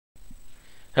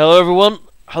Hello everyone,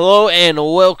 hello and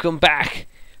welcome back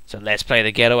to Let's Play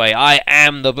the Getaway. I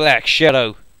am the Black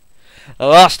Shadow.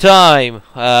 Last time,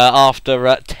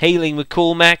 after tailing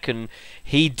McCormack and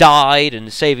he died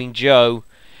and saving Joe,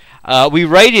 we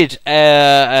raided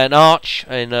an arch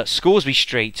in Scoresby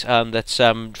Street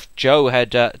that Joe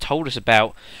had told us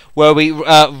about, where we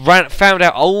found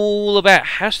out all about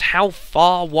how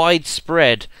far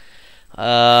widespread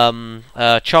Charlie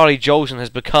Jolson has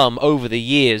become over the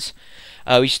years.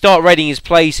 We start raiding his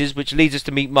places, which leads us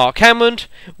to meet Mark Hammond,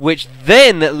 which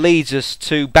then leads us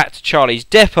back to Charlie's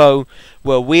depot,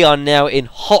 where we are now in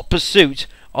hot pursuit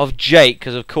of Jake,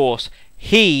 because of course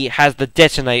he has the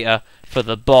detonator for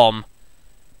the bomb.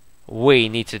 We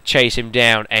need to chase him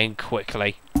down, and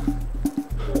quickly.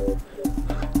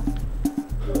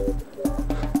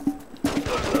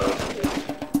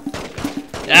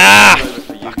 Ah!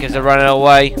 Fuckers are running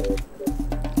away.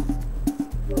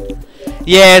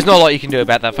 Yeah, there's not a lot you can do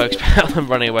about that, folks, about them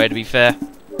running away, to be fair.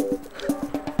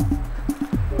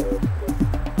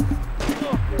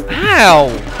 Ow!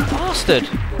 Bastard!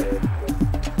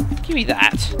 Give me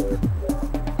that.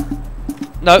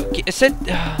 No, it said...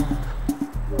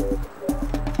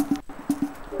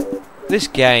 This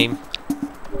game.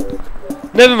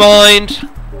 Never mind.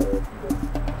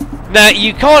 Now,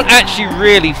 you can't actually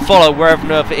really follow wherever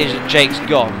on earth it is that Jake's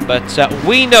gone, but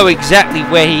we know exactly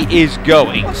where he is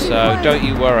going, so don't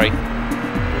you worry.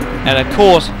 And of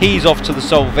course, he's off to the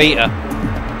Solvita.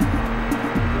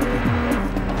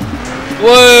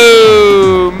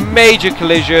 Whoa! Major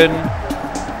collision.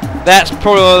 That's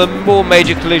probably one of the more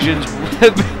major collisions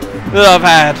that I've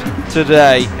had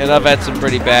today, and I've had some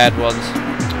pretty bad ones.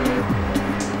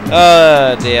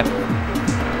 Oh dear.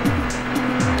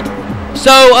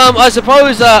 So, I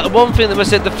suppose one thing that I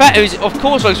said, the fact is, of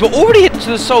course, folks, we're already heading to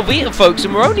the Solvita, folks,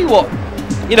 and we're only what,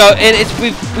 you know, and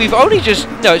we've only just,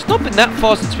 no, it's not been that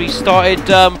far since we started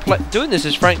doing this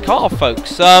as Frank Carter,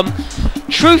 folks.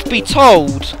 Truth be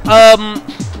told,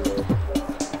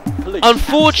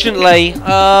 unfortunately,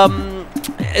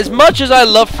 as much as I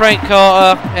love Frank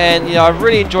Carter, and you know, I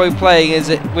really enjoy playing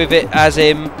with it as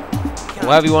him,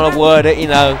 however you want to word it, you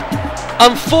know.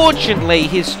 Unfortunately,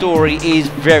 his story is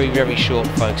very, very short,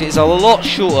 folks. It's a lot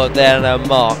shorter than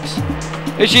Mark's,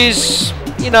 which is,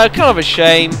 you know, kind of a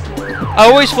shame. I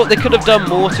always thought they could have done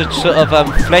more to sort of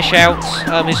flesh out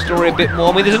his story a bit more.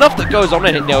 I mean, there's enough that goes on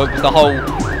in it, you know, with the whole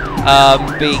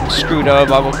being screwed over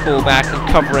by McCormack and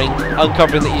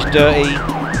uncovering that he's dirty,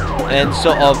 and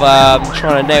sort of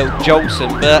trying to nail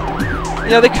Jolson. But you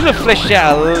know, they could have fleshed it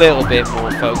out a little bit more,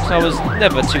 folks. I was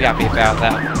never too happy about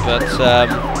that,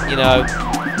 but. You know,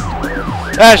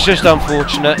 that's just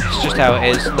unfortunate. It's just how it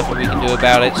is. Nothing we can do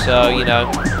about it. So, you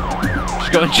know,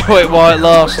 just gotta enjoy it while it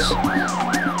lasts.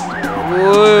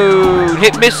 Whoa!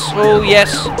 Hit, miss. Oh,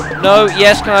 yes. No,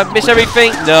 yes. Can I miss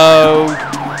everything? No.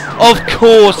 Of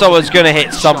course I was gonna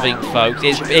hit something, folks.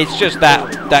 It's just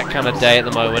that kind of day at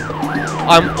the moment.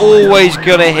 I'm always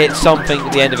gonna hit something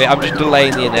at the end of it. I'm just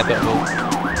delaying the inevitable.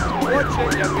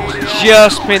 It's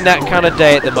just been that kind of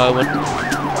day at the moment.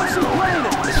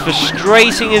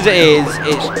 Frustrating as it is,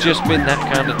 it's just been that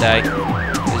kind of day.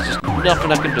 There's just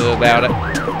nothing I can do about it.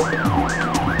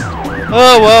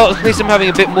 Oh well, at least I'm having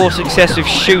a bit more success with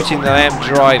shooting than I am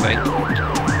driving.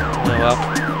 Oh well.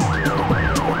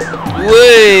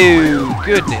 Whoa!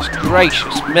 Goodness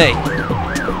gracious me.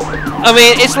 I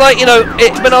mean, it's like, you know,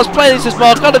 when I was playing this as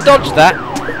Mark, I'd have dodged that.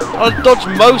 I'd have dodged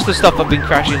most of the stuff I've been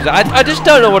crashing into. I just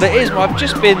don't know what it is, but I've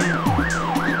just been...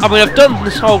 I mean, I've done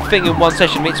this whole thing in one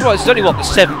session. I mean, it's only, what, the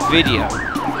 7th video.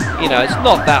 You know, it's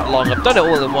not that long. I've done it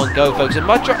all in one go, folks. And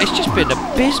it's just been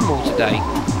abysmal today.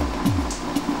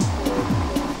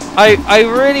 I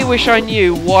really wish I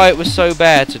knew why it was so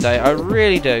bad today. I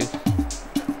really do.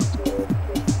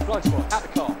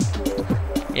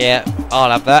 Yeah, I'll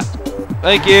have that.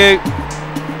 Thank you.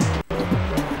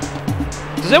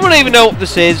 Does anyone even know what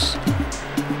this is?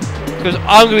 Because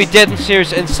I'm going to be dead and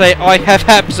serious and say I have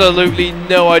absolutely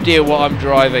no idea what I'm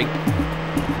driving.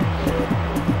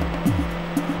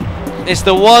 It's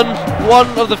the one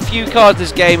of the few cars in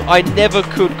this game I never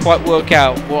could quite work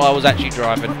out what I was actually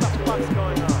driving.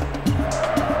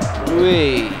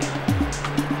 Whee.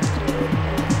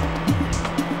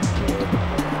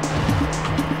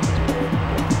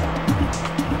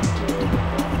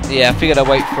 Yeah, I figured I'd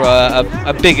wait for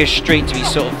a bigger street to be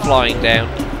sort of flying down.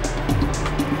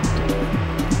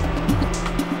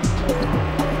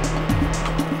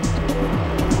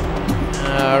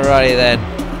 Alrighty then.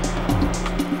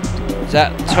 Is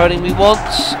that turning me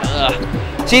once?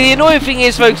 See, the annoying thing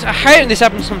is, folks, I hate when this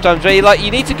happens sometimes, where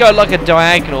you need to go like a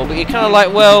diagonal, but you're kind of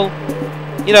like, well,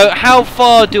 you know, how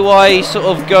far do I sort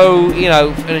of go, you know,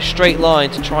 in a straight line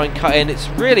to try and cut in? It's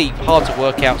really hard to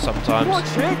work out sometimes.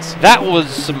 That was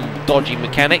some dodgy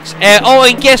mechanics. Oh,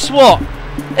 and guess what?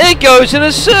 It goes in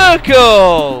a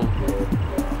circle!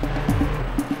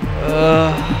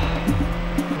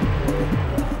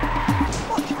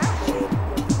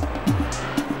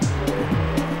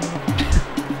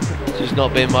 It's just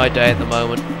not been my day at the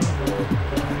moment.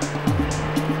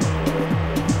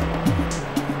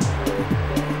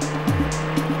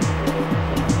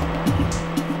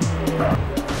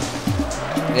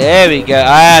 There we go.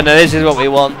 Ah, no, this is what we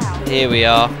want. Here we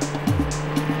are.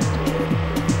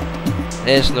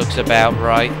 This looks about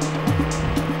right.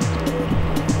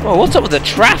 Whoa, what's up with the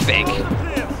traffic?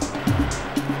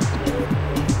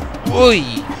 Oi!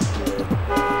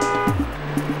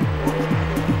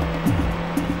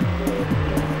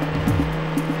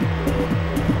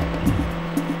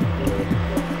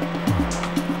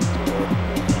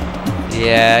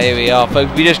 Yeah, here we are,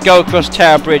 folks. We just go across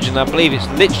Tower Bridge, and I believe it's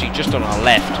literally just on our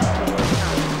left.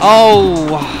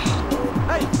 Oh!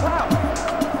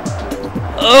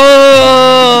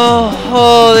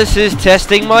 Oh, this is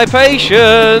testing my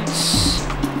patience.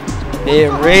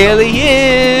 It really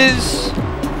is.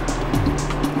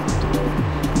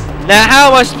 Now, how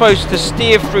am I supposed to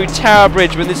steer through Tower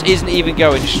Bridge when this isn't even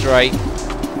going straight?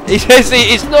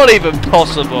 It's not even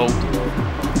possible.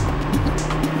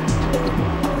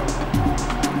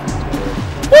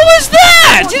 What was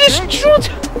that? Did it short?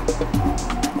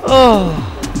 Oh.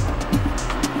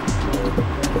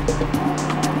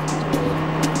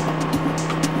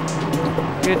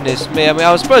 Goodness me, I mean,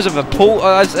 I was supposed to have a pool,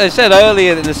 as I said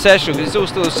earlier in the session, because it's all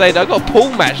still saying I've got a pool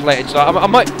match later tonight. I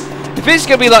might, if it's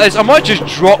going to be like this, I might just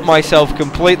drop myself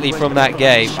completely from that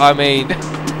game. I mean,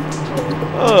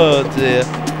 oh dear.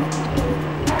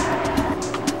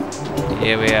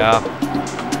 Here we are.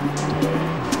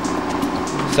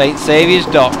 St. Saviour's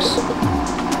Docks.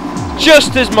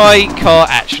 Just as my car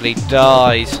actually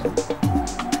dies.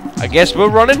 I guess we're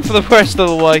running for the rest of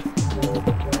the way.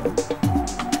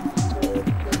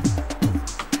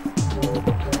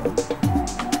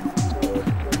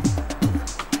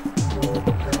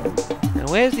 Now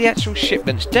where's the actual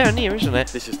shipment? It's down here, isn't it?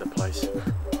 This is the place.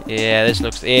 Yeah, this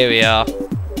looks... Here we are.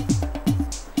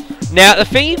 Now, the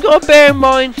thing you've got to bear in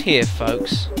mind here,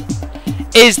 folks,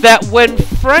 is that when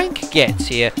Frank gets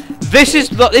here, this is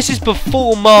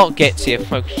before Mark gets here,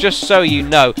 folks, just so you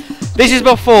know. This is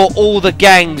before all the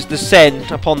gangs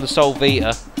descend upon the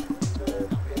Solvita.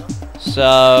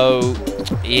 So,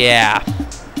 yeah.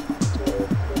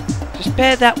 Just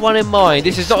bear that one in mind.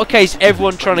 This is not a case of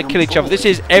everyone trying to kill each other. This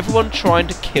is everyone trying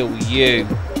to kill you.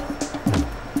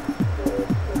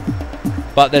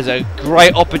 But there's a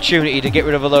great opportunity to get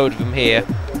rid of a load of them here.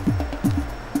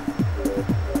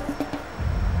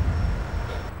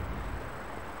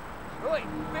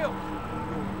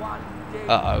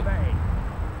 Uh-oh.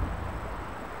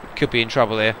 Could be in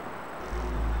trouble here.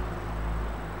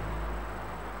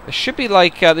 There should be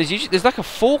like there's like a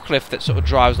forklift that sort of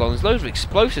drives along. There's loads of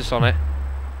explosives on it.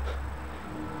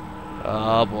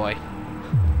 Oh boy.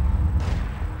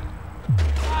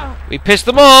 We pissed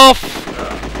them off!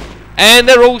 And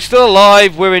they're all still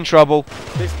alive. We're in trouble.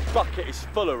 This bucket is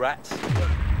full of rats.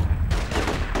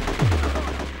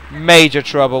 Major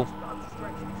trouble.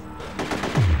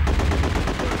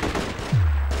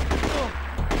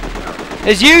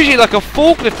 There's usually like a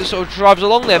forklift that sort of drives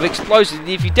along there with explosives.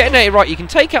 If you detonate it right, you can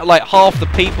take out like half the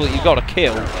people that you've got to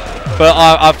kill. But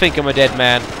I think I'm a dead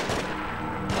man.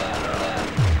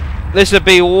 This would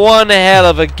be one hell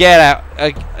of a get out,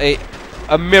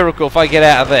 a miracle if I get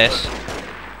out of this.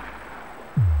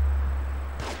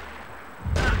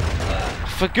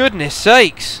 For goodness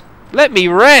sakes, let me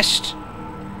rest,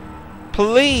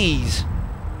 please.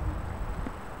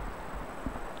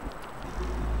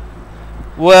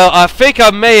 Well, I think I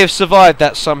may have survived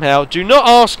that somehow. Do not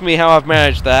ask me how I've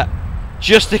managed that.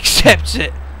 Just accept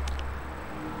it.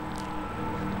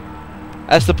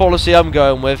 That's the policy I'm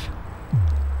going with.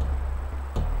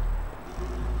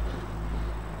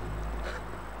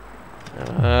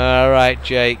 Alright,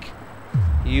 Jake.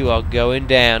 You are going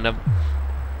down.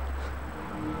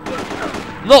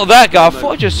 Not that guy. I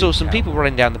thought I just saw some people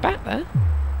running down the back there.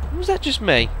 Or was that just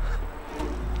me?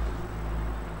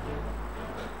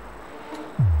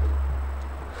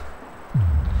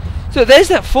 So there's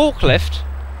that forklift.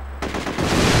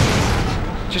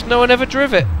 Just no one ever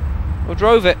drove it. Or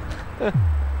drove it.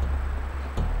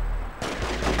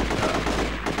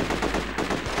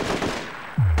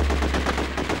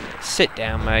 Sit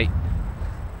down, mate.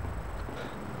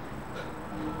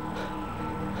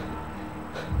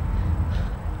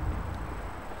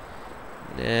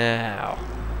 Now.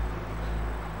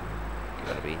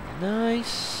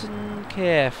 Nice and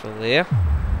careful here.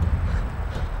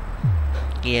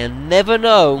 You never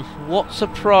know what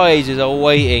surprises are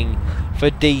waiting for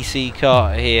DC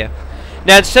Carter here.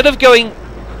 Now instead of going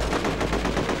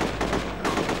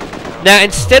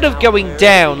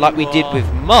down like we did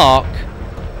with Mark,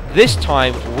 this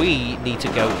time we need to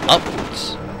go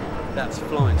upwards. That's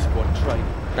flying squad training.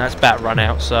 That's about run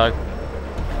out, so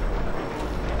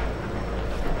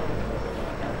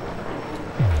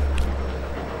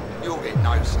You'll get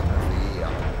no sympathy here.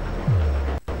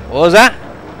 what was that?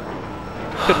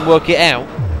 Couldn't work it out.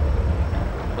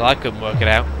 Well, I couldn't work it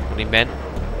out. What he meant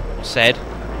or said.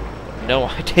 No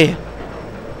idea.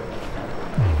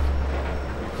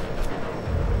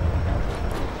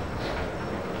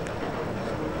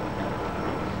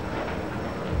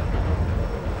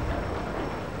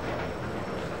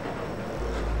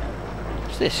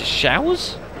 What's this?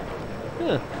 Showers?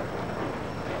 Huh.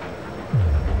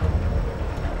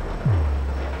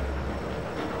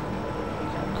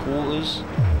 Quarters.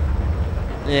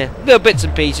 Yeah, little bits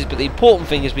and pieces, but the important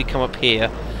thing is we come up here.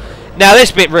 Now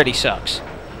this bit really sucks.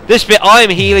 This bit I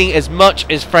am healing as much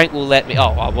as Frank will let me.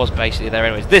 Oh, I was basically there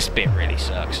anyways. This bit really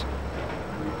sucks.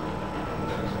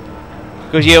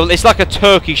 Because it's like a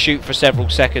turkey shoot for several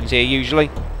seconds here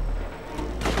usually.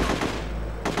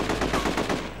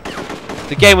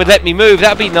 The game would let me move,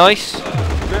 that'd be nice.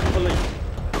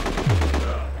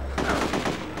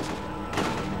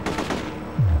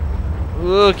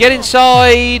 Ooh, get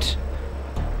inside.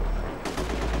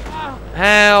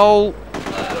 How?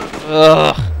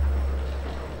 Ugh.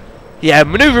 Yeah,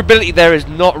 manoeuvrability there is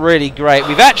not really great.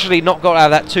 We've actually not got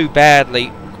out of that too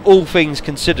badly, all things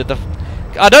considered.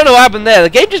 I don't know what happened there. The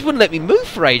game just wouldn't let me move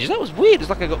for ages. That was weird. It's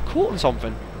like I got caught on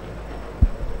something.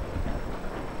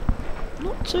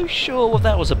 Not too sure what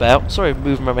that was about. Sorry, I'm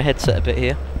moving around my headset a bit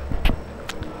here.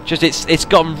 Just it's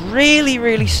gotten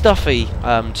really stuffy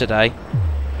today,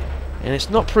 and it's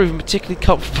not proven particularly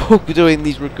comfortable doing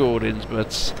these recordings.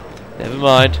 But never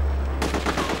mind.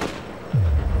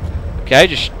 Okay,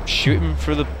 just shoot him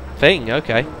through the thing.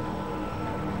 Okay.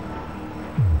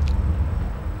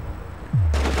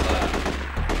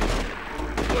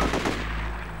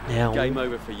 Now, Game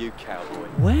over for you, cowboy.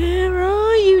 where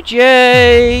are you,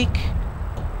 Jake?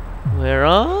 Where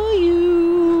are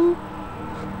you?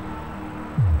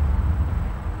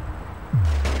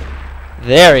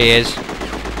 There he is.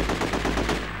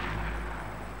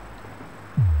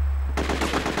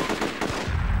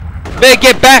 Better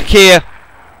get back here.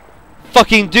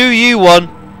 Fucking do you one.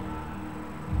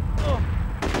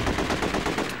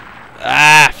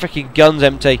 Ah, freaking gun's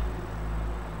empty.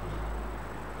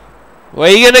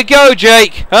 Where are you gonna go,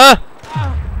 Jake? Huh?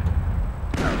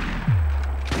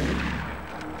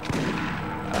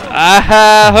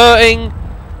 Ah, hurting.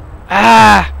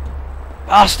 Ah,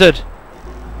 bastard.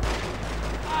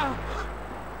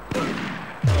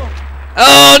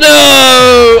 Oh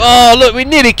no! Oh look, we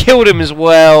nearly killed him as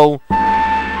well.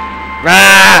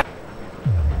 Ah!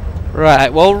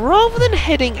 Right, well, rather than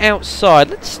heading outside,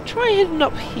 let's try heading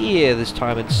up here this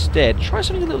time instead. Try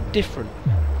something a little different.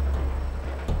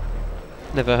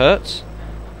 Never hurts.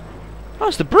 Oh,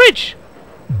 it's the bridge!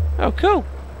 Oh, cool.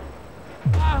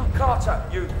 Carter,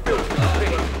 you filthy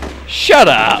pig. Shut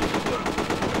up!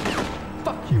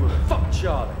 Fuck you and fuck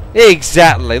Charlie.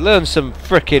 Exactly, learn some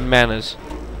frickin' manners.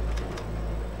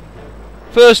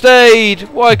 First aid!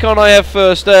 Why can't I have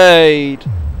first aid?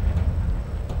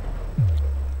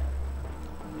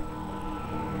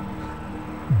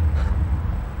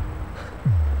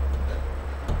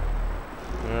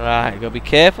 Right, gotta be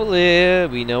careful here.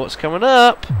 We know what's coming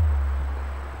up.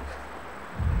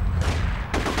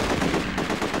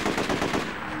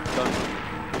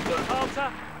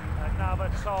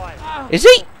 Is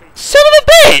he? Son of a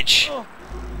bitch!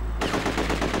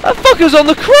 That fucker's on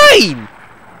the crane!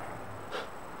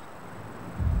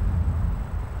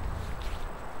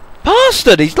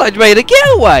 Bastard! He's like ready to get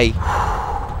away!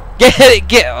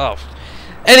 Get off.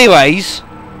 Anyways.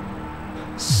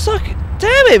 Suck it.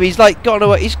 Damn him, he's like gone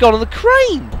away. He's gone on the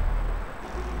crane.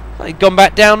 Like gone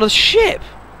back down the ship.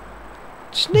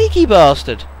 Sneaky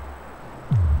bastard.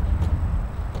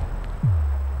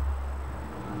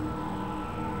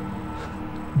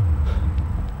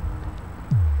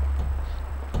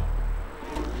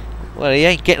 Well, he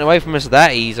ain't getting away from us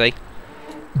that easy.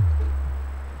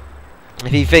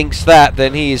 If he thinks that,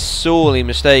 then he is sorely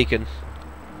mistaken.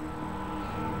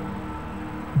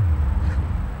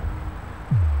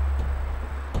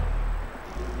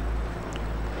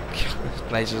 This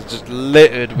place is just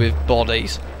littered with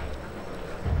bodies.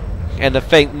 And I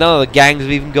think none of the gangs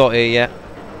have even got here yet.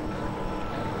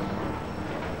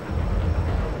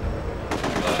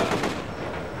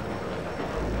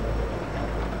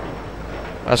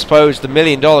 I suppose the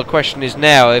 $1,000,000 question is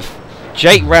now, if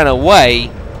Jake ran away,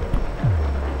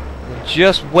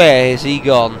 just where has he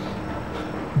gone?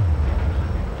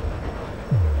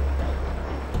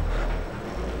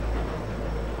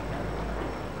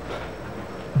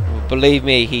 Well, believe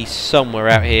me, he's somewhere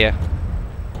out here.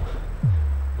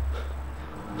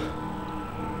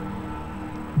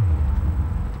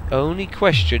 Only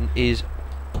question is,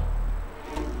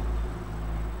 I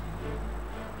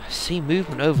see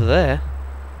movement over there.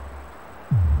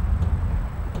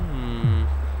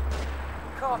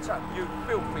 Carter, you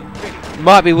filthy pig.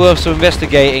 Might be worth some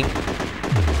investigating.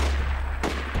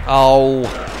 Oh.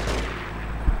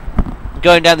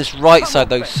 Going down this right side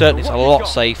though certainly is a lot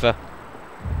safer.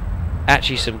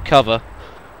 Actually some cover.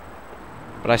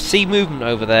 But I see movement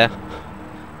over there.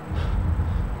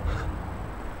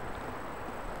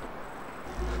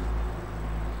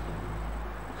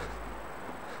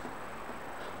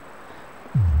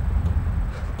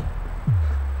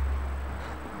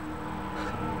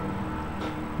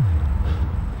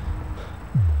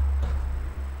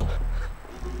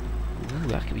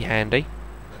 That could be handy.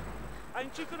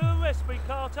 Ain't you gonna arrest me,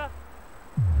 Carter?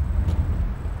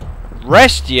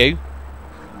 Arrest you?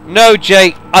 No,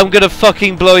 Jake, I'm gonna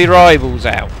fucking blow your eyeballs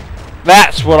out.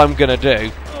 That's what I'm gonna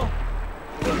do.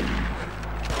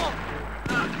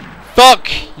 Fuck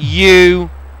you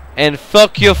and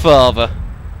fuck your father.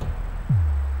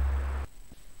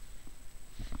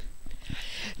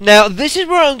 Now, this is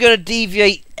where I'm going to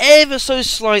deviate ever so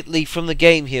slightly from the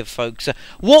game here, folks.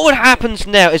 What would happen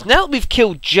now is, now that we've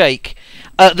killed Jake,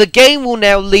 the game will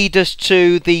now lead us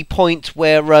to the point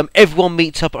where everyone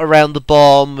meets up around the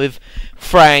bomb with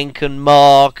Frank and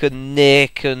Mark and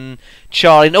Nick and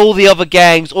Charlie and all the other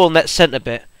gangs all in that centre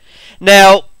bit.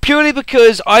 Now, purely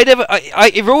because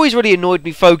it always really annoyed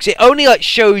me, folks, it only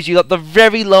shows you the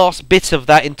very last bit of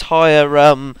that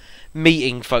entire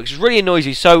meeting, folks. It really annoys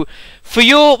you. So for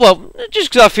your, well, just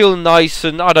because I feel nice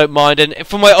and I don't mind, and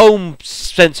for my own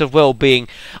sense of well-being,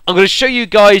 I'm going to show you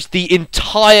guys the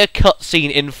entire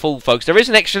cutscene in full, folks. There is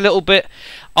an extra little bit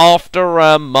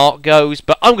after Mark goes,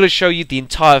 but I'm going to show you the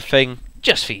entire thing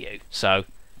just for you. So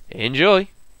enjoy.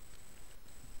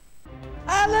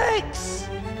 Alex!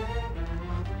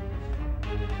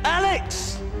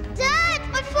 Alex! Dad,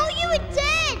 I thought you were dead!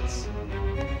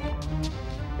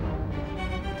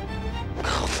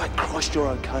 Oh, thank Christ you're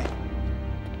okay.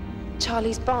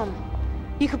 Charlie's bomb.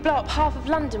 You could blow up half of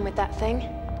London with that thing.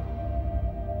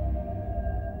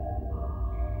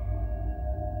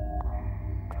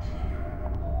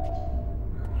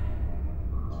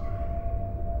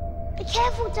 Be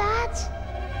careful, Dad.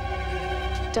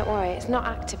 Don't worry, it's not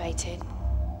activated.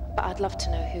 But I'd love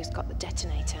to know who's got the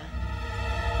detonator.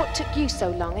 What took you so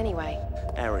long, anyway?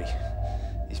 Harry,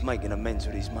 he's making amends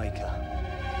with his maker.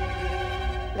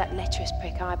 That lecherous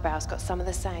prick eyebrows got some of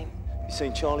the same. You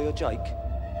seen Charlie or Jake?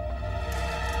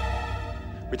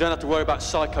 We don't have to worry about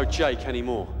Psycho Jake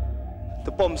anymore.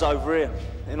 The bomb's over here.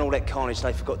 In all that carnage,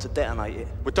 they forgot to detonate it.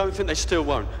 We don't think they still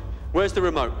won't. Where's the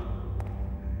remote?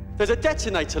 There's a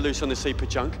detonator loose on the Pt.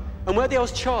 junk. And where the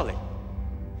hell's Charlie?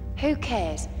 Who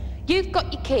cares? You've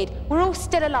got your kid. We're all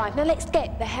still alive. Now let's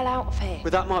get the hell out of here.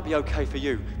 Well, that might be okay for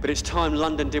you, but it's time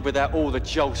London did without all the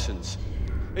Jolsons.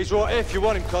 He's right here if you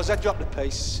want him, cos I dropped the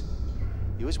piece.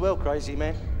 You as well, crazy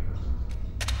man.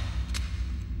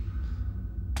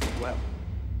 Well,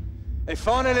 it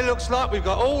finally looks like we've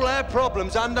got all our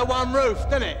problems under one roof,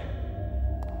 doesn't it?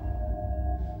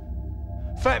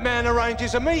 Fat Man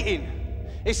arranges a meeting.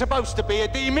 It's supposed to be a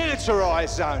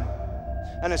demilitarised zone.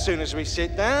 And as soon as we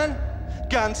sit down,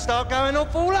 guns start going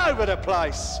off all over the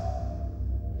place.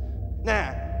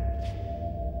 Now,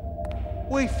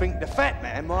 we think the Fat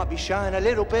Man might be showing a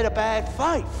little bit of bad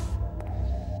faith.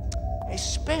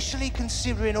 Especially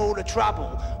considering all the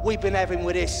trouble we've been having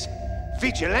with this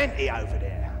vigilante over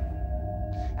there.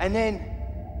 And then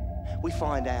we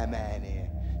find our man here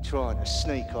trying to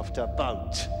sneak off the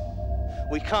boat.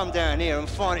 We come down here and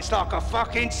find it's like a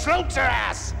fucking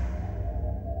slaughterhouse.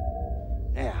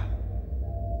 Now,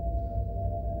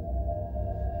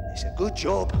 it's a good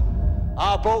job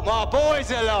I brought my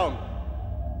boys along.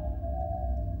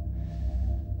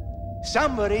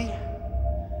 Somebody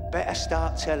better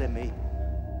start telling me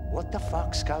what the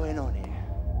fuck's going on here.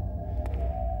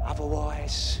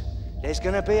 Otherwise, there's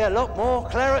gonna be a lot more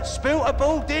claret spilt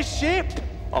aboard this ship.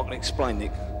 I can explain,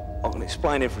 Nick. I can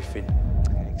explain everything.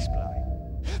 Explain.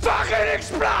 Fucking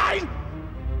explain!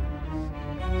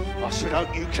 I should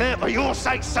hope you care for your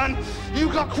sake, son.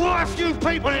 You've got quite a few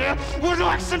people here who would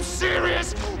like some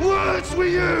serious words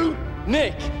with you.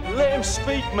 Nick, let him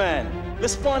speak, man.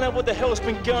 Let's find out what the hell's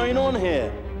been going on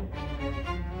here.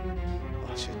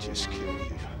 I should just kill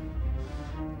you.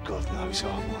 God knows I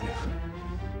want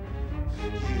to.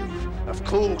 You have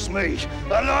caused me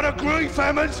a lot of grief,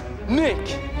 Hammond.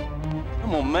 Nick!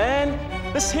 Come on, man.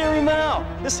 Let's hear him out.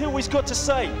 Let's hear what he's got to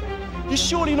say. You're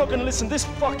surely not going to listen to this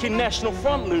fucking National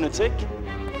Front lunatic?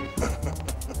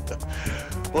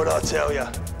 What'd I tell you?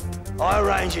 I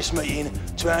arranged this meeting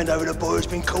to hand over the boy who's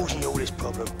been causing you all this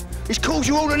problem. He's caused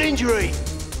you all an injury.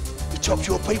 He topped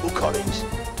your people, Collins.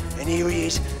 And here he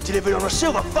is, delivered on a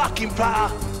silver fucking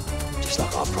platter. Just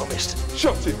like I promised.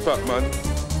 Shut it, fat man.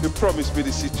 You promised me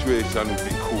the situation would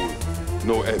be cool.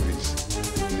 No heavies.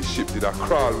 And the ship did a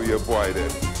crawl with your boy then.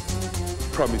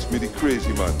 Promised me the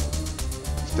crazy man.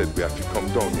 Instead, we have to come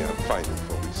down here and find him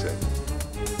for we said.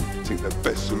 I think the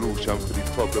best solution for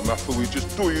the problem after we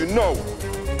just do you know.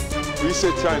 We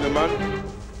said, Chinaman.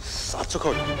 Such a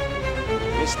good.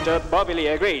 Mr. Bobby Lee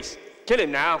agrees. Kill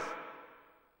him now.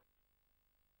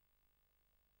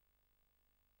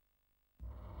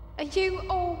 Are you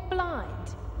all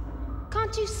blind?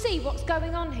 Can't you see what's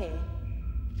going on here?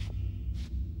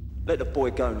 Let the boy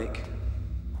go, Nick.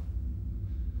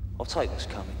 I'll take what's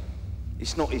coming.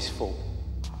 It's not his fault.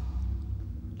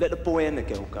 Let the boy and the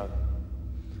girl go.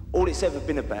 All it's ever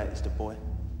been about is the boy.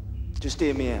 Just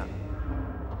hear me out.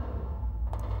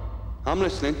 I'm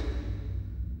listening.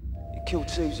 You killed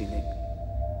Susie, Nick.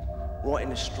 Right in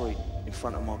the street, in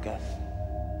front of my gaff.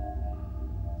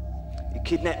 You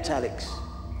kidnapped Alex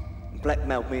and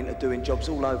blackmailed me into doing jobs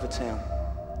all over town.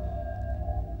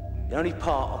 The only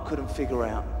part I couldn't figure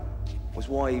out was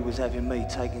why he was having me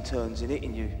taking turns in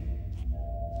hitting you.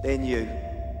 Then you,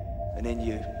 and then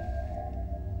you.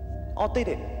 I did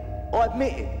it. I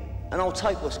admit it, and I'll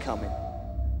take what's coming.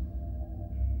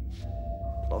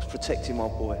 But I was protecting my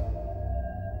boy.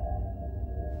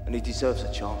 And he deserves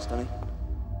a chance, doesn't he?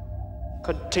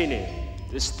 Continue.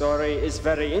 This story is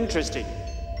very interesting.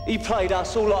 He played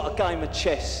us all like a game of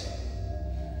chess.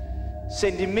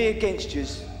 Sending me against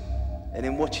yous, and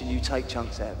then watching you take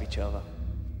chunks out of each other.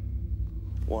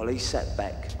 While he sat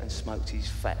back and smoked his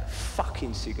fat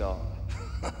fucking cigar.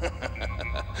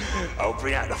 I'll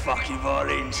bring out the fucking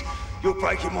violins. You're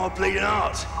breaking my bleeding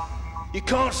heart. You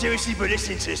can't seriously be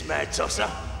listening to this mad tosser.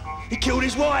 He killed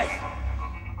his wife.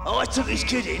 I took his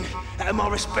kid in out of my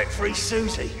respect for his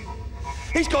Susie.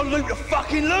 He's got loot the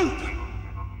fucking loop.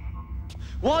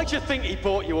 Why do you think he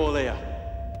brought you all here?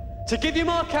 To give you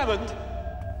Mark Hammond?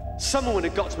 Someone would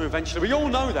have got to him eventually. We all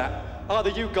know that. Either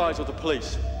you guys or the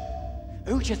police.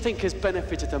 Who do you think has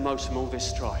benefited the most from all this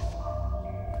strife?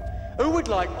 Who would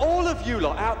like all of you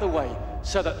lot out the way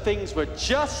so that things were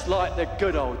just like the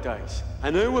good old days?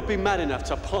 And who would be mad enough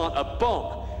to plant a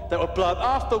bomb that would blow up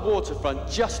half the waterfront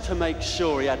just to make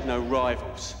sure he had no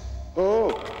rivals?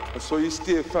 Oh, and so you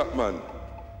stay, fat man.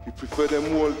 You prefer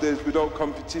them old days without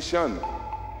competition.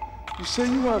 You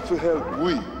say you want to help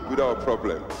we with our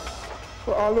problem.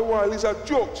 But all the while it's a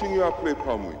joke thing you have to play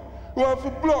upon with. You want to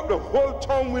block the whole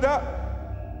town with that?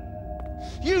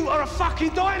 You are a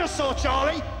fucking dinosaur,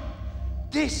 Charlie!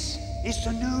 This is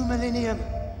the new millennium.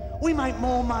 We make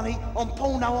more money on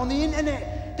porno on the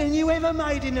internet than you ever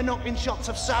made in the knocking shops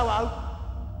of Soho.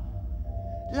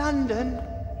 London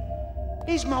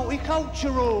is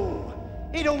multicultural.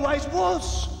 It always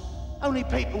was. Only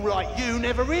people like you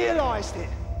never realised it.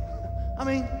 I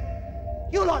mean,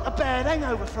 you're like a bad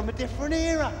hangover from a different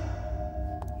era.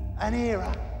 An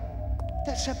era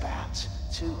that's about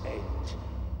to end.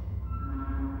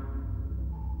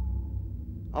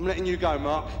 I'm letting you go,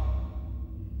 Mark.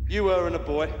 You, her, and the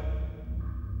boy.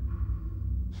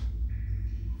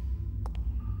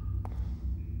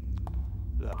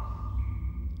 Look,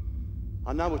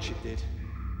 I know what you did.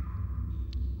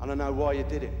 And I know why you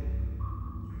did it.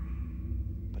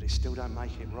 But it still don't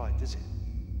make it right, does it?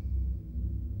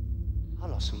 I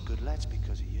lost some good lads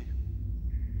because of you.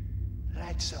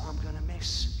 Lads that I'm gonna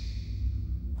miss.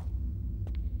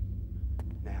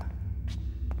 Now,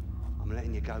 I'm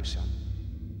letting you go, son.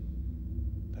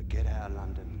 But get out of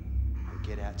London and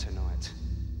get out tonight.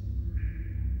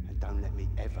 And don't let me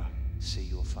ever see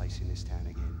your face in this town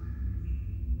again.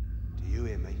 Do you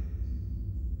hear me?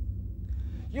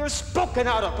 You've spoken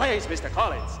out of place, Mr.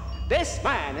 Collins. This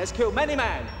man has killed many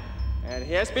men, and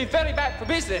he has been very bad for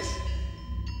business.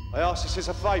 I asked this as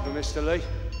a favour, Mr. Lee.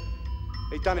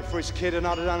 He'd done it for his kid, and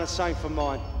I'd have done the same for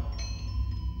mine.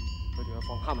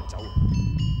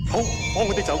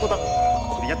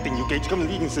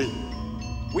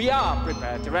 We are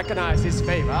prepared to recognize this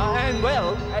favor and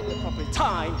will, at the proper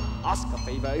time, ask a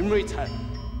favor in return.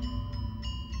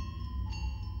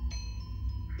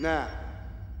 Now,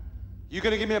 you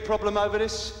gonna give me a problem over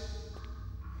this?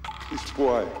 This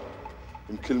boy,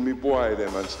 him kill me boy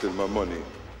them and steal my money.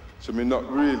 So me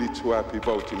not really too happy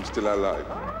about him still alive.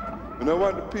 And I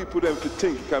want the people them to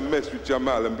think he can mess with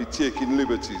Jamal and be taking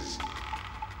liberties.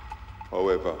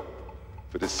 However,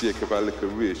 for the sake of our little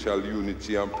racial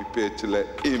unity, I'm prepared to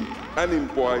let him and him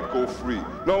boy go free.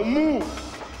 Now move!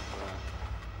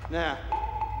 Now,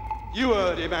 you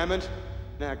heard him, Hammond.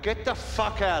 Now get the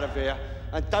fuck out of here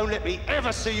and don't let me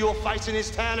ever see your face in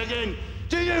this town again.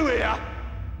 Do you hear?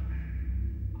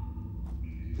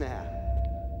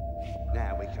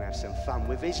 Now we can have some fun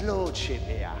with his lordship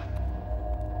here.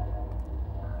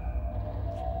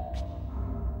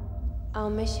 I'll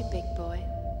miss you, big boy.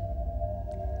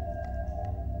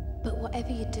 But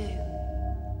whatever you do,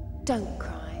 don't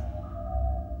cry.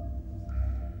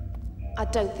 I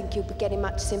don't think you'll be getting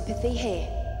much sympathy here.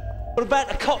 What about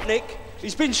the cop, Nick?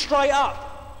 He's been straight up.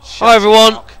 Hi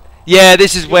everyone. Yeah,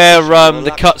 this is where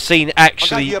the cutscene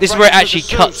actually. This is where it actually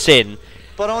cuts in.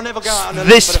 But I'll never go out on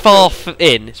This far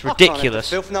in, it's ridiculous.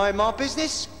 Filth knowing my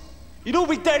business. You'd all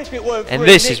be dead if it weren't for And it,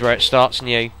 this Nick. is where it starts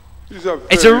new.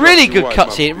 It's a really good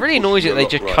cutscene. It really annoys it that they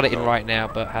just cut it in right now,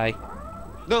 but hey.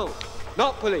 No,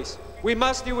 not police. We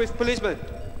must deal with policemen.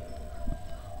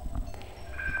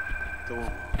 Go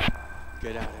on.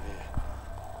 Get out of here.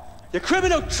 You're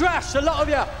criminal trash, a lot of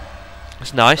you.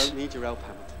 That's I nice. don't need your help,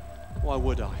 Hammond. Why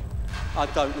would I? I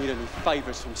don't need any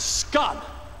favours from scum.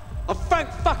 I'm Frank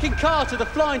fucking Carter, the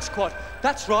flying squad.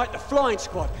 That's right, the flying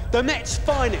squad. The Met's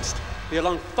finest. Be a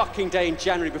long fucking day in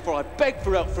January before I beg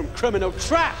for help from criminal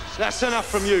trash. That's enough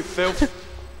from you, Filth.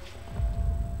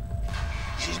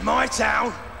 This is my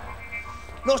town.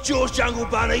 Not yours, Jungle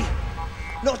Bunny.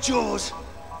 Not yours.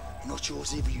 Not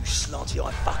yours either, you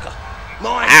slanty-eyed fucker.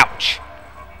 Mine. Ouch.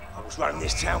 I was running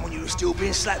this town when you were still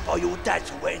being slapped by your dads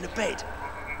for wetting the bed.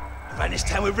 I ran this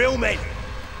town with real men,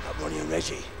 like Ronnie and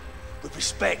Reggie, with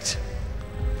respect.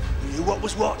 We knew what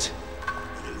was what,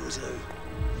 we knew who was who.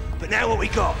 But now what we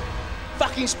got?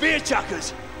 Fucking spear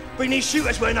chuckers. Bring these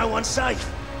shooters where no one's safe.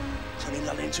 Turning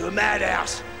London into a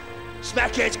madhouse.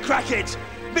 Smackheads, crackheads,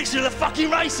 mixing of the fucking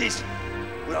races.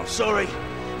 Well, I'm sorry,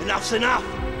 enough's enough.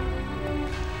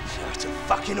 So that's a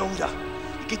fucking order.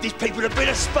 You give these people a bit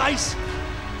of space,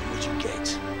 and what you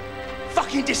get?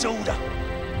 Fucking disorder.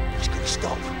 It's gonna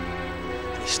stop.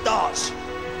 And it starts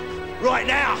right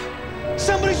now.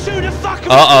 Somebody shoot the fucker.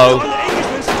 Uh-oh. What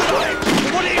it is to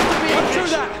be Don't do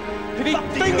that. If he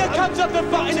finger comes up the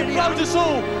button, it blows us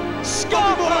all.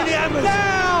 Scum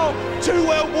now! 2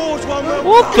 world wars, 1 world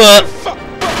What war. the?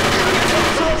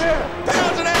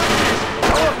 Pounds and ounces.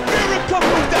 We're a couple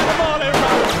down the Marley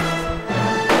Road.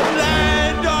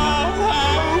 Land of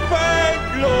hope and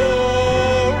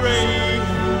glory.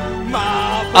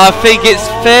 I think it's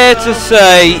fair to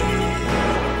say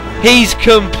he's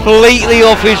completely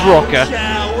off his rocker.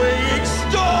 Shall we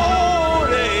extol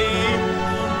thee?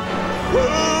 Who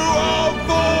are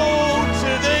born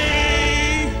to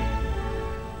thee?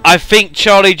 I think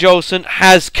Charlie Jolson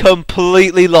has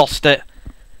completely lost it.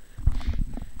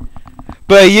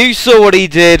 But you saw what he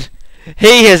did.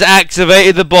 He has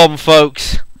activated the bomb,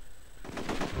 folks.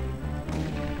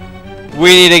 We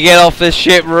need to get off this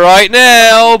ship right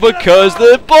now because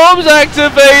the bomb's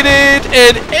activated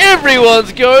and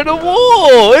everyone's going to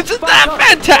war. Isn't that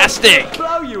fantastic?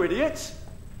 Blow, you idiots!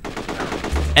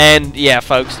 And yeah,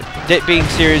 folks, being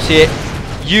serious here,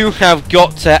 you have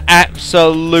got to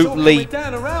absolutely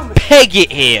peg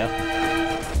it here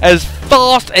as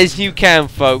fast as you can,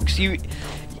 folks.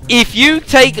 If you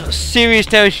take serious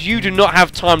damage, you do not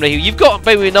have time to heal. You've got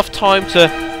maybe enough time to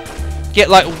get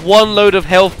like 1 load of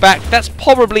health back. That's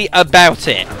probably about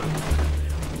it.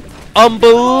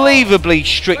 Unbelievably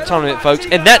strict on it, folks,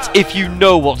 and that's if you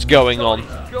know what's going on.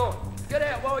 Get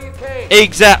out while you can.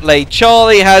 Exactly.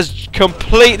 Charlie has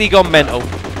completely gone mental.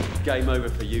 Game over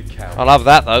for you, Cal. I love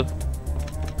that though.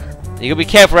 You gotta be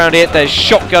careful around here. There's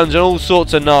shotguns and all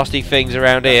sorts of nasty things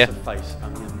around here. Face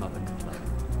only a mother can play.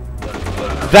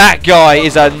 That guy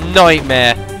is a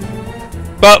nightmare.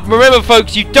 But remember,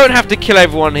 folks, you don't have to kill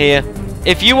everyone here.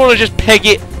 If you want to just peg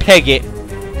it, peg it.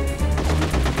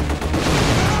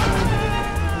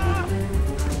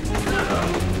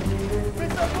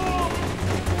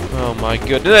 Oh my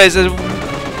goodness.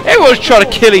 Everyone's trying to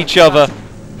kill each other.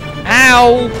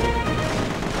 Ow!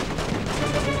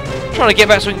 Trying to get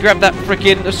back so we can grab that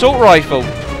freaking assault rifle.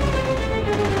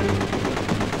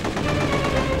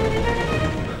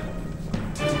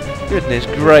 Goodness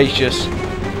gracious.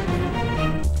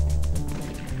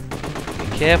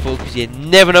 Be careful, because you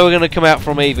never know where we're going to come out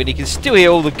from even. You can still hear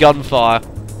all the gunfire.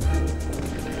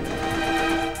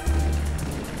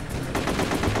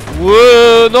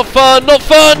 Whoa, not fun, not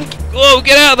fun! Whoa,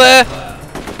 get out of there!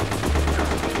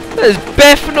 There's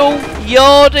Bethnal,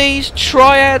 Yardies,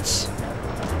 Triads.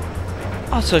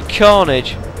 Utter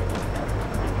carnage.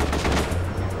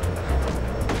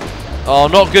 Oh,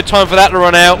 not a good time for that to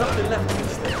run out.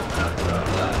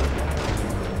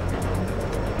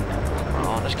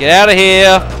 Oh, let's get out of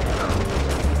here.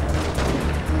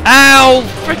 Ow!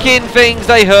 Freaking things,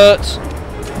 they hurt.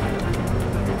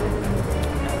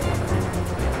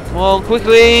 Come on,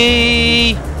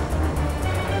 quickly!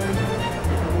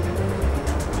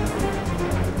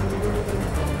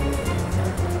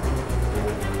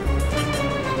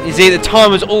 You see, the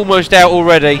timer's almost out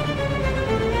already.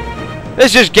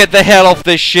 Let's just get the hell off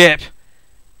this ship.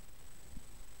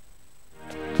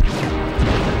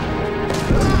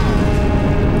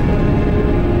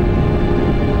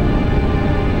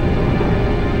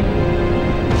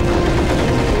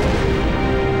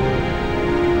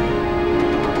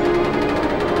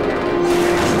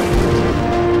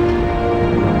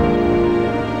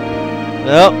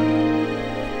 Well,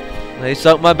 they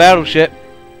sunk my battleship.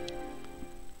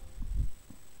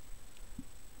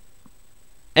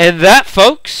 And that,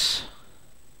 folks,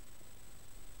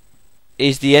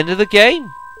 is the end of the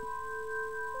game.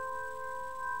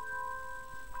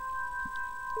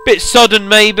 Bit sudden,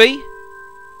 maybe.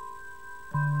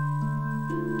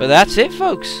 But that's it,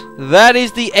 folks. That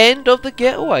is the end of the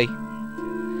Getaway.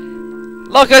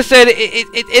 Like I said,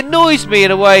 it annoys me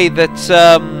in a way that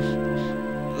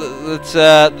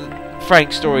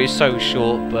Frank's story is so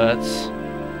short, but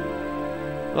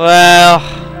well,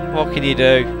 what can you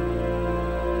do?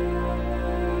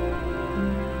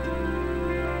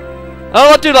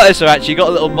 Oh, I do like this though. Actually, you got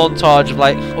a little montage of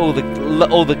like all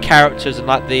the characters and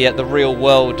like the real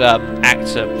world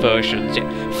actor versions.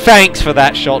 Yeah. Thanks for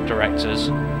that shot, directors.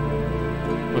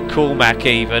 McCormack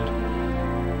even.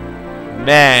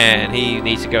 Man, he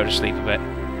needs to go to sleep a bit.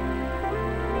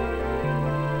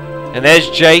 And there's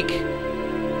Jake.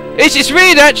 It's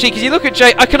weird actually because you look at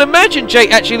Jake. I can imagine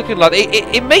Jake actually looking like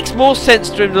it makes more sense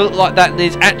to him to look like that in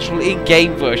his actual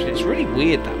in-game version. It's really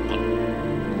weird, that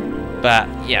one. But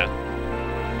yeah.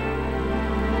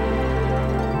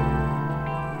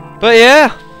 But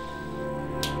yeah,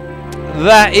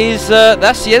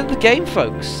 that's the end of the game,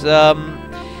 folks.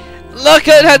 Like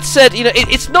I had said, you know,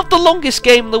 it's not the longest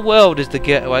game in the world, is the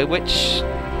Getaway, which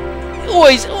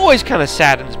always kind of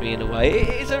saddens me in a way.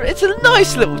 It's a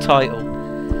nice little title,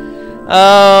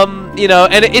 you know,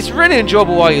 and it's really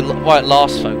enjoyable while it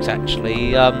lasts, folks.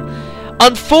 Actually,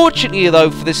 unfortunately though,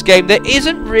 for this game, there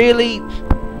isn't really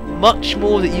much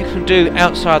more that you can do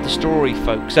outside the story,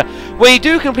 folks. When you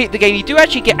do complete the game, you do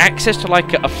actually get access to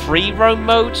like a free roam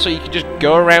mode, so you can just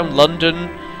go around London,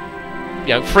 you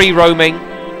know, free roaming.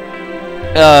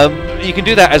 You can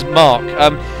do that as Mark.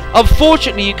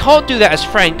 Unfortunately, you can't do that as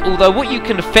Frank, although what you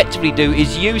can effectively do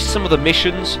is use some of the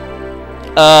missions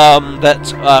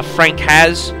that Frank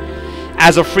has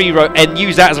as a free roam, and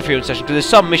use that as a free roam session, because there's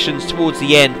some missions towards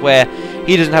the end where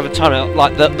he doesn't have a time,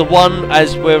 like the one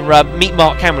as we're Meet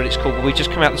Mark Cameron, it's called, where we just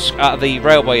come out of the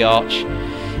railway arch.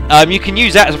 You can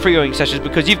use that as a free roaming session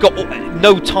because you've got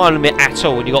no time limit at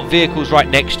all, and you've got vehicles right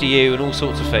next to you and all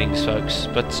sorts of things, folks.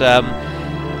 But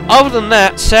other than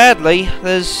that, sadly,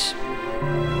 there's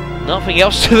nothing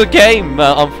else to the game,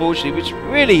 unfortunately, which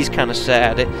really is kind of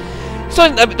sad. So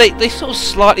they sort of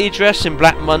slightly address in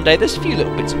Black Monday. There's a few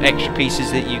little bits of extra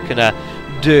pieces that you can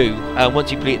do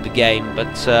once you complete the game, but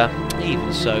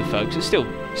even so, folks, it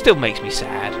still makes me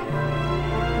sad.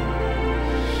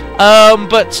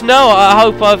 But no, I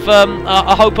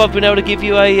hope I've been able to give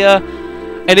you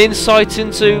an insight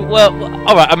into, well,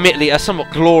 all right, admittedly, a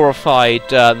somewhat glorified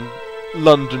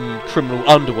London criminal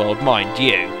underworld, mind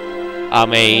you. I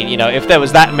mean, you know, if there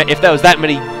was that many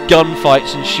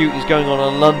gunfights and shootings going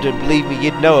on in London, believe me,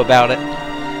 you'd know about it.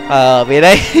 It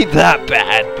ain't that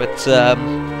bad, but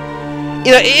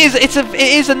you know, it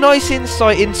is a nice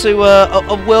insight into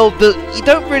a world that you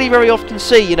don't really very often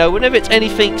see. You know, whenever it's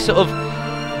anything sort of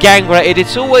gang related,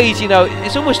 it's always, you know,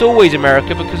 it's almost always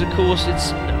America, because of course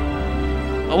it's,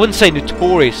 I wouldn't say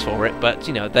notorious for it, but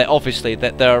you know, they're obviously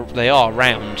that they are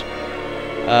around.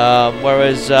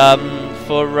 Whereas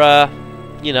for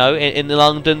you know, in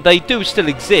London, they do still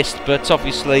exist, but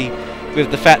obviously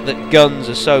with the fact that guns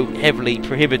are so heavily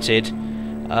prohibited, you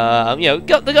know,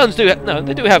 the guns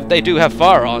they do have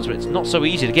firearms, but it's not so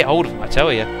easy to get hold of them, I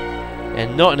tell you,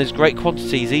 and not in as great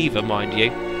quantities either, mind you.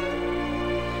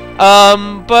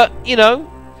 But you know,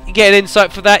 you get an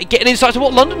insight for that. You get an insight to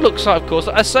what London looks like, of course.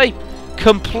 Like I say,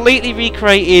 completely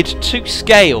recreated to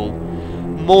scale,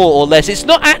 more or less. It's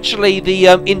not actually the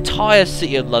entire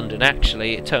city of London,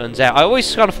 actually, it turns out. I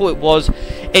always kind of thought it was.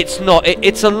 It's not.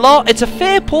 It's a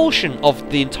fair portion of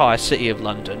the entire city of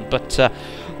London, but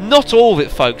not all of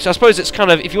it, folks. I suppose it's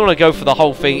kind of, if you want to go for the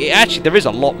whole thing, actually there is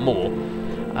a lot more.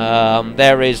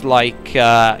 There is like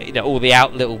you know, all the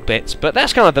out little bits, but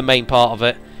that's kind of the main part of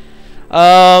it.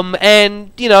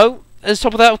 And you know, on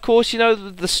top of that, of course, you know,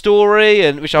 the story,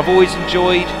 and which I've always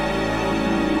enjoyed.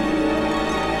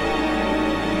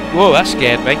 Whoa, that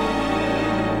scared me.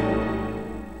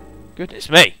 Goodness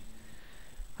me.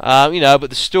 You know, but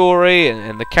the story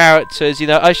and the characters, you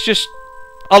know, it's just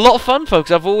a lot of fun,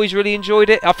 folks. I've always really enjoyed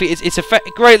it. I think it's a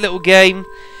great little game.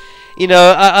 You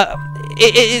know,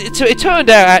 it turned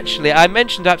out, actually, I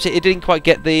mentioned perhaps it didn't quite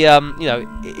get the, you know,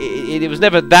 it was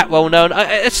never that well known.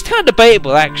 It's kind of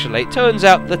debatable, actually. It turns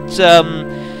out that,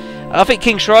 I think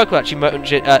King Shrike actually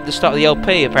mentioned it at the start of the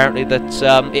LP, apparently, that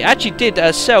it actually did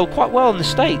sell quite well in the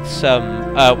States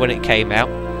when it came out.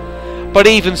 But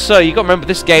even so, you've got to remember,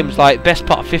 this game's like best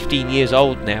part of 15 years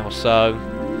old now, so,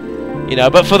 you know,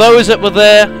 but for those that were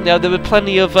there, you know, there were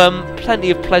plenty of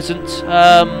pleasant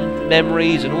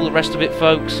memories and all the rest of it,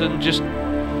 folks, and just,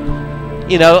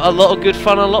 you know, a lot of good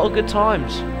fun, a lot of good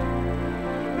times.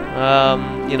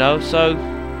 You know, so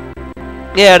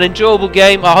yeah, an enjoyable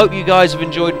game. I hope you guys have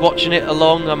enjoyed watching it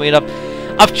along. I mean,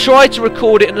 I've tried to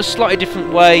record it in a slightly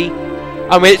different way.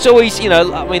 I mean, it's always, you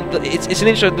know, I mean, it's an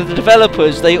intro. The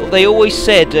developers, they always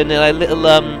said, and a little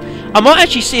I might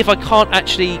actually see if I can't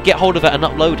actually get hold of it and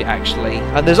upload it, actually.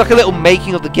 And there's like a little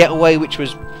making of the Getaway, which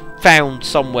was found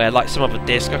somewhere, like some other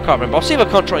disc, I can't remember. I'll see if I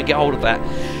can't try and get hold of that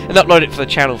and upload it for the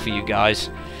channel for you guys.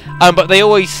 But they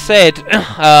always said, for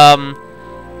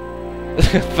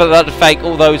that to thank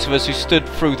all those of us who stood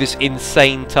through this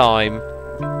insane time,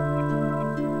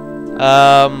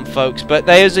 folks. But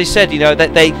they, as they said, you know,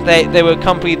 that they were a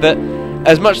company that,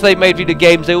 as much as they made video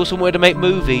games, they also wanted to make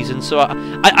movies, and so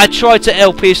I tried to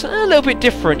LP a little bit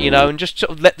different, you know, and just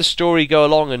sort of let the story go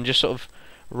along and just sort of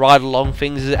ride along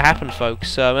things as it happened,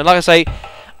 folks. And like I say,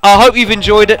 I hope you've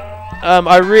enjoyed it.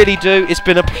 I really do. It's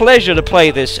been a pleasure to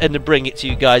play this and to bring it to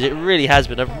you guys. It really has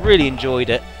been. I've really enjoyed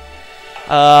it.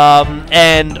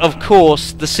 And of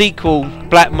course, the sequel,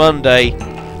 Black Monday.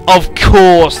 Of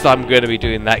course, I'm going to be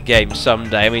doing that game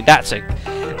someday. I mean, that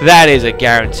is a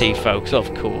guarantee, folks.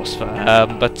 Of course.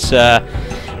 But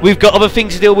we've got other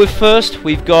things to deal with first.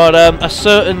 We've got a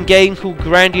certain game called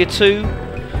Grandia 2,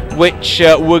 which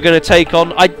we're going to take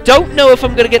on. I don't know if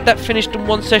I'm going to get that finished in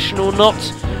one session or not.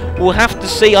 We'll have to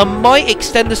see. I might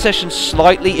extend the session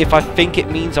slightly if I think it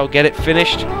means I'll get it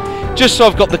finished, just so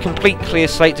I've got the complete clear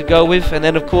slate to go with. And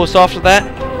then, of course, after that,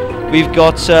 we've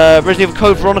got Resident Evil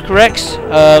Code Veronica X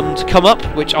to come up,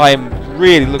 which I am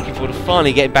really looking forward to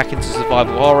finally getting back into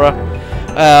survival horror.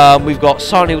 We've got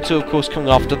Silent Hill 2, of course, coming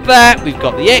after that. We've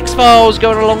got the X-Files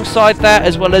going alongside that,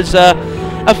 as well as a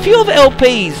few other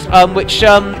LPs, which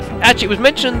actually it was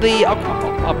mentioned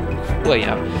well,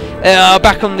 yeah,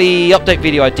 back on the update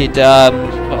video I did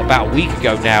well, about a week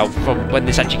ago now, from when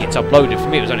this actually gets uploaded. For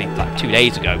me, it was only like 2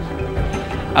 days ago.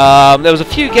 There was a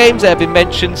few games that have been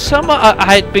mentioned. Some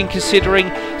I had been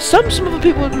considering. Some other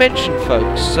people had mentioned,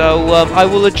 folks. So I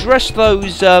will address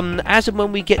those as and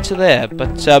when we get to there.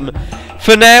 But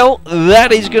for now,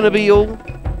 that is going to be all.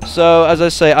 So, as I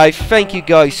say, I thank you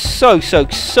guys so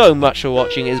much for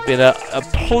watching. It's been a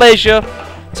pleasure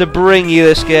to bring you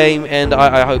this game, and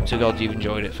I hope to God you've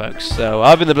enjoyed it, folks. So,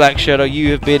 I've been the Black Shadow.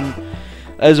 You have been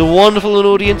as wonderful an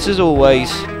audience as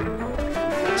always.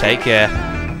 Take care.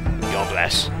 God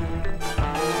bless.